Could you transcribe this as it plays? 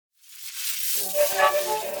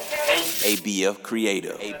ABF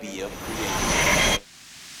Creative.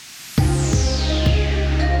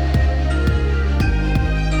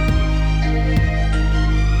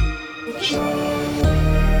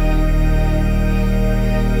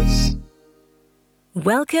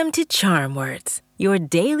 Welcome to Charm Words, your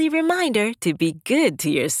daily reminder to be good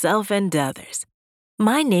to yourself and others.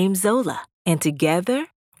 My name's Zola, and together,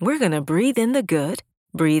 we're going to breathe in the good,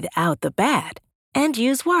 breathe out the bad, and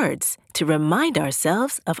use words to remind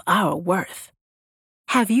ourselves of our worth.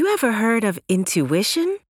 Have you ever heard of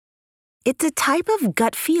intuition? It's a type of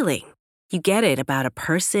gut feeling. You get it about a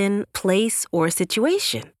person, place, or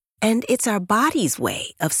situation, and it's our body's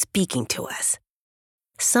way of speaking to us.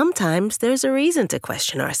 Sometimes there's a reason to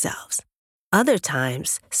question ourselves. Other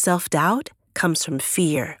times, self-doubt comes from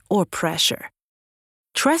fear or pressure.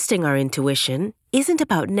 Trusting our intuition isn't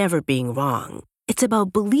about never being wrong. It's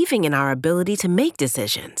about believing in our ability to make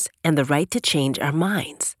decisions and the right to change our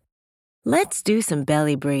minds. Let's do some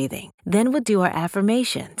belly breathing, then we'll do our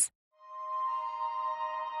affirmations.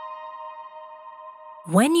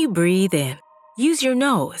 When you breathe in, use your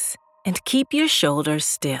nose and keep your shoulders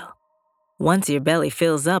still. Once your belly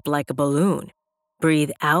fills up like a balloon,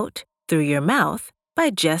 breathe out through your mouth by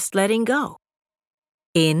just letting go.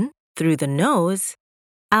 In through the nose,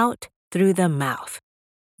 out through the mouth.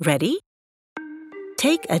 Ready?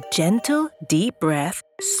 Take a gentle, deep breath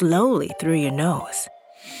slowly through your nose.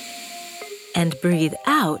 And breathe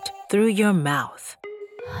out through your mouth.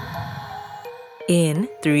 In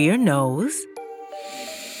through your nose.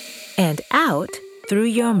 And out through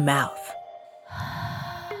your mouth.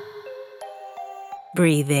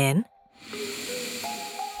 Breathe in.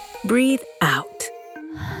 Breathe out.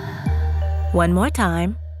 One more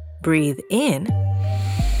time. Breathe in.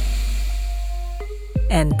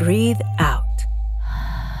 And breathe out.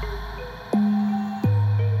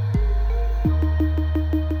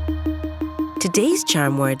 Today's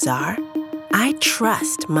charm words are, I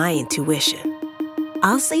trust my intuition.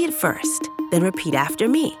 I'll say it first, then repeat after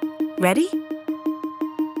me. Ready?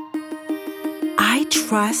 I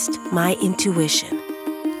trust my intuition.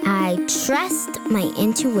 I trust my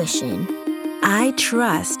intuition. I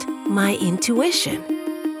trust my intuition.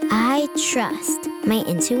 I trust my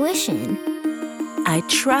intuition. I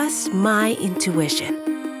trust my intuition.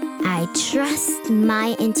 I trust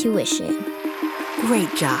my intuition.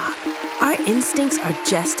 Great job. Our instincts are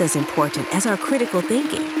just as important as our critical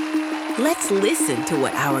thinking. Let's listen to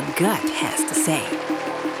what our gut has to say.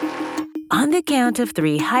 On the count of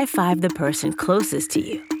 3, high-five the person closest to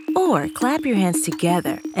you. Or clap your hands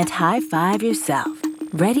together and high-five yourself.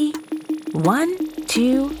 Ready? 1,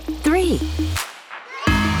 2, 3.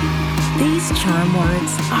 These charm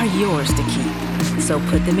words are yours to keep. So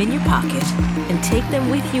put them in your pocket and take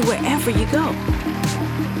them with you wherever you go.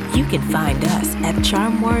 You can find us at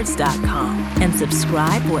charmwords.com and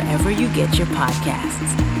subscribe wherever you get your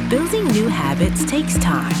podcasts. Building new habits takes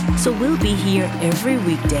time, so we'll be here every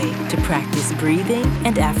weekday to practice breathing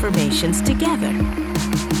and affirmations together.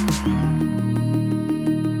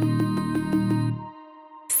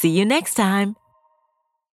 See you next time.